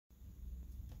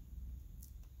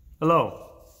Hello.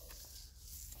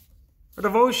 Our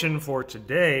devotion for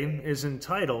today is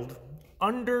entitled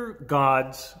Under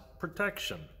God's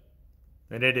Protection,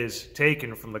 and it is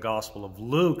taken from the Gospel of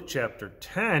Luke, chapter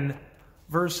 10,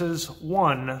 verses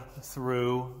 1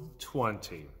 through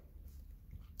 20.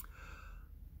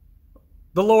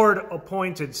 The Lord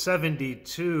appointed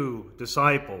 72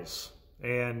 disciples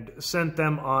and sent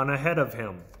them on ahead of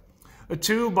him,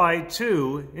 2 by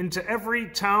 2, into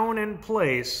every town and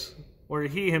place where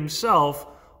he himself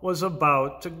was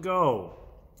about to go.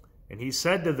 And he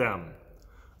said to them,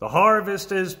 "The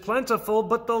harvest is plentiful,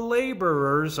 but the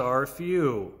laborers are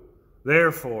few.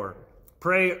 Therefore,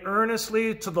 pray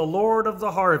earnestly to the Lord of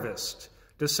the harvest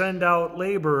to send out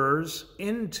laborers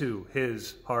into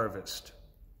his harvest.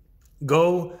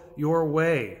 Go your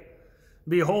way.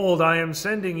 Behold, I am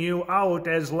sending you out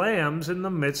as lambs in the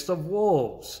midst of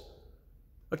wolves.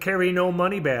 Carry no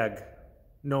money bag,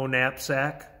 no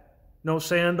knapsack, no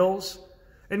sandals,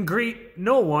 and greet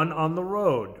no one on the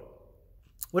road.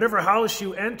 Whatever house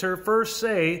you enter, first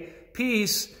say,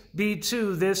 'Peace be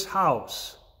to this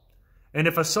house.' And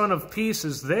if a son of peace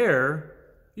is there,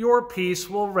 your peace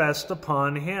will rest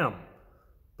upon him.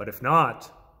 But if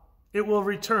not, it will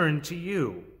return to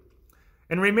you.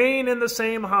 And remain in the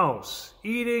same house,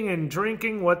 eating and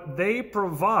drinking what they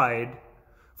provide,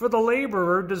 for the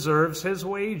laborer deserves his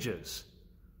wages.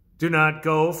 Do not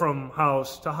go from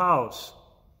house to house.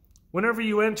 Whenever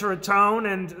you enter a town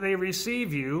and they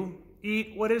receive you,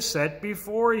 eat what is set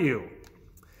before you.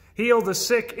 Heal the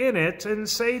sick in it and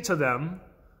say to them,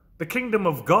 'The kingdom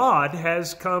of God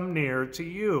has come near to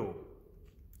you.'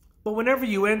 But whenever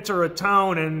you enter a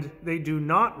town and they do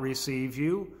not receive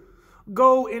you,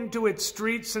 go into its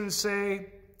streets and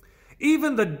say,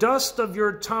 'Even the dust of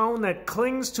your town that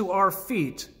clings to our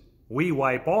feet, we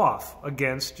wipe off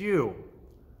against you.'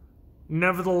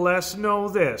 Nevertheless, know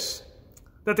this,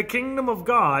 that the kingdom of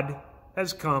God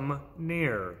has come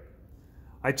near.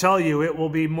 I tell you, it will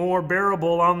be more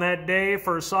bearable on that day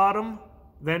for Sodom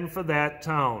than for that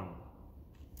town.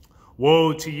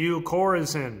 Woe to you,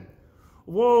 Chorazin!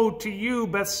 Woe to you,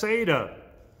 Bethsaida!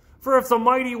 For if the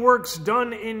mighty works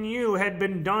done in you had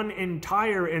been done in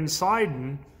Tyre and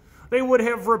Sidon, they would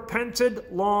have repented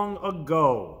long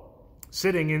ago,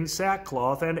 sitting in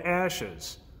sackcloth and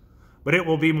ashes. But it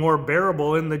will be more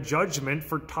bearable in the judgment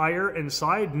for Tyre and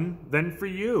Sidon than for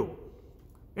you.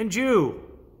 And you,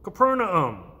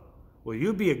 Capernaum, will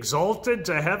you be exalted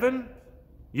to heaven?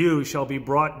 You shall be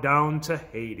brought down to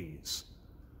Hades.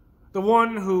 The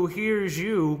one who hears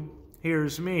you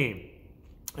hears me,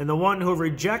 and the one who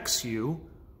rejects you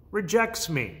rejects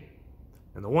me,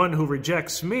 and the one who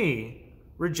rejects me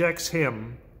rejects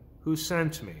him who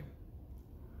sent me."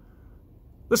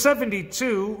 The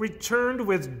 72 returned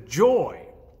with joy,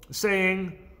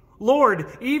 saying, "Lord,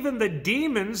 even the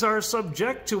demons are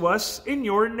subject to us in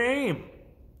your name."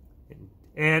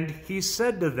 And he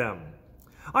said to them,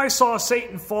 "I saw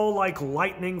Satan fall like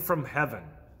lightning from heaven.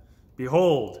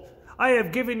 Behold, I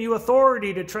have given you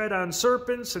authority to tread on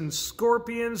serpents and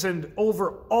scorpions and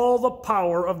over all the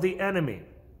power of the enemy,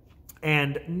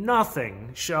 and nothing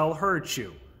shall hurt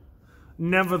you.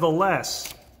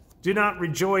 Nevertheless, do not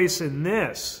rejoice in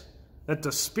this, that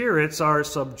the spirits are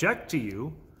subject to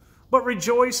you, but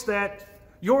rejoice that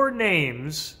your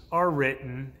names are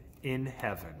written in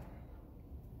heaven."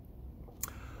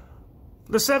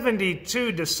 The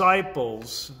 72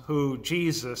 disciples who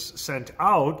Jesus sent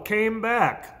out came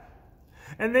back,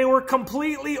 and they were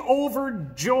completely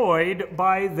overjoyed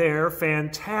by their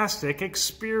fantastic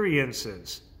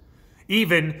experiences.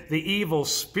 Even the evil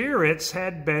spirits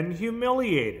had been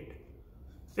humiliated.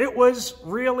 It was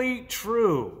really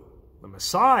true. The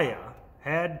Messiah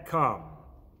had come.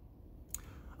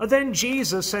 Then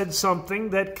Jesus said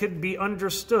something that could be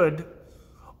understood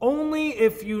only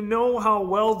if you know how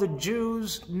well the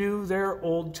Jews knew their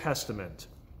Old Testament.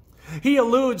 He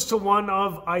alludes to one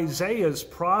of Isaiah's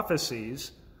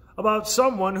prophecies about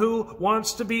someone who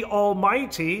wants to be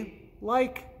almighty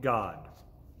like God.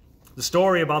 The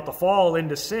story about the fall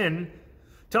into sin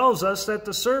tells us that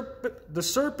the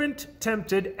serpent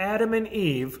tempted Adam and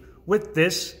Eve with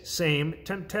this same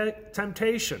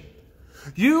temptation.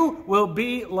 You will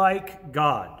be like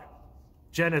God.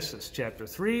 Genesis chapter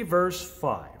 3, verse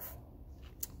 5.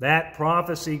 That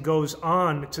prophecy goes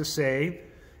on to say,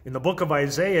 in the book of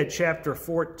Isaiah chapter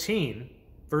 14,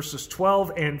 verses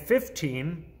 12 and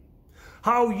 15,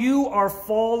 "How you are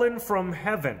fallen from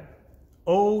heaven,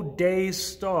 O day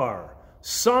star,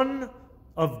 son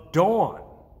of dawn,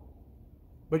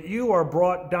 but you are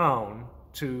brought down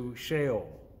to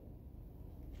Sheol."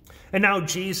 And now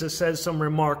Jesus says some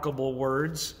remarkable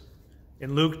words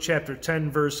In Luke chapter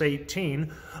 10, verse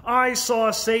 18, I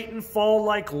saw Satan fall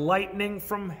like lightning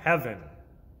from heaven.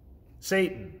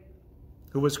 Satan,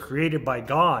 who was created by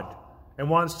God and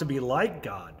wants to be like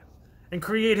God and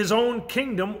create his own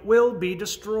kingdom, will be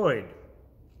destroyed.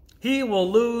 He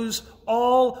will lose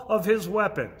all of his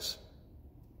weapons.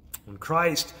 When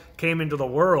Christ came into the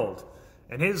world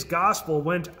and his gospel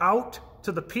went out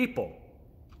to the people,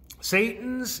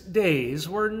 Satan's days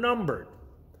were numbered.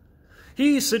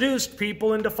 He seduced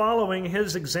people into following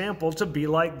his example to be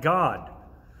like God,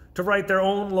 to write their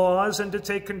own laws and to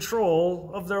take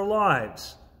control of their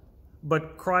lives.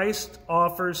 But Christ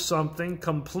offers something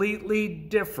completely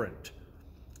different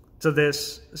to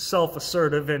this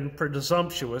self-assertive and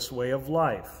presumptuous way of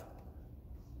life.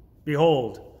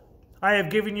 Behold, I have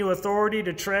given you authority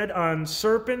to tread on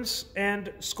serpents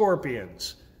and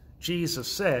scorpions,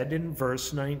 Jesus said in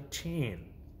verse 19.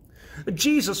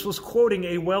 Jesus was quoting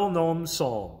a well-known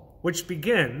psalm, which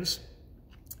begins,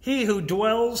 He who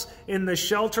dwells in the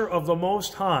shelter of the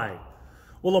Most High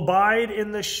will abide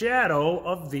in the shadow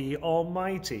of the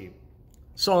Almighty.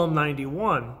 Psalm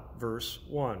 91, verse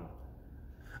 1.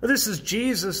 This is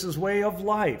Jesus' way of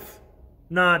life,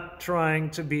 not trying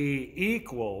to be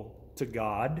equal to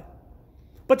God,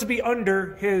 but to be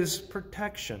under his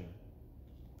protection.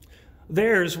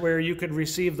 There's where you could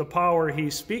receive the power he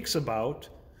speaks about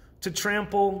to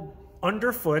trample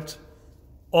underfoot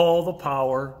all the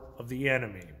power of the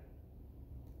enemy.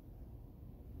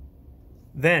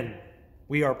 Then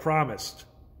we are promised,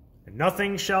 and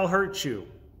nothing shall hurt you.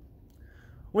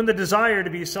 When the desire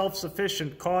to be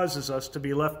self-sufficient causes us to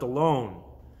be left alone,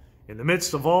 in the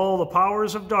midst of all the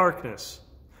powers of darkness,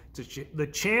 the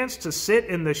chance to sit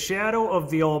in the shadow of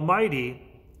the Almighty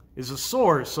is a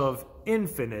source of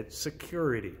infinite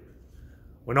security.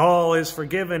 When all is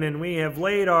forgiven and we have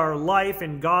laid our life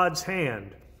in God's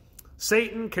hand,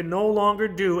 Satan can no longer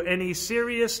do any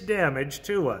serious damage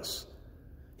to us.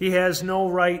 He has no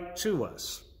right to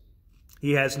us.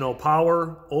 He has no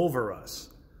power over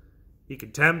us. He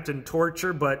can tempt and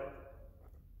torture, but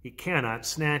he cannot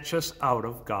snatch us out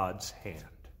of God's hand.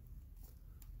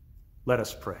 Let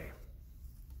us pray.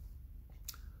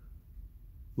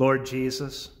 Lord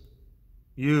Jesus,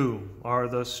 you are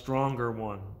the stronger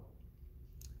one.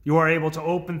 You are able to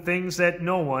open things that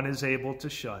no one is able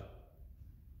to shut.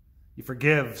 You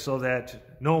forgive so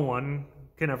that no one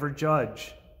can ever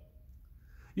judge.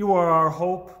 You are our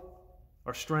hope,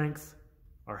 our strength,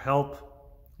 our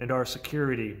help, and our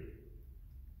security.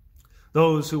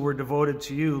 Those who were devoted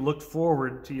to you looked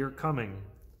forward to your coming.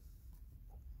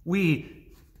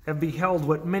 We have beheld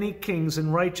what many kings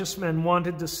and righteous men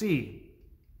wanted to see,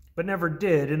 but never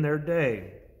did in their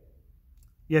day.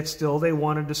 Yet still they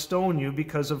wanted to stone you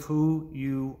because of who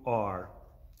you are.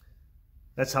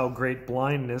 That's how great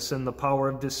blindness and the power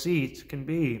of deceit can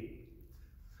be.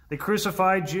 They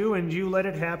crucified you, and you let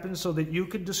it happen so that you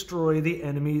could destroy the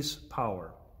enemy's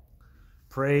power.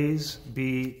 Praise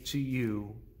be to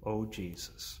you, O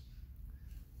Jesus.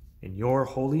 In your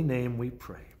holy name we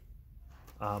pray.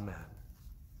 Amen.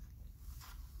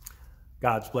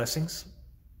 God's blessings.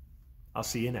 I'll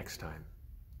see you next time.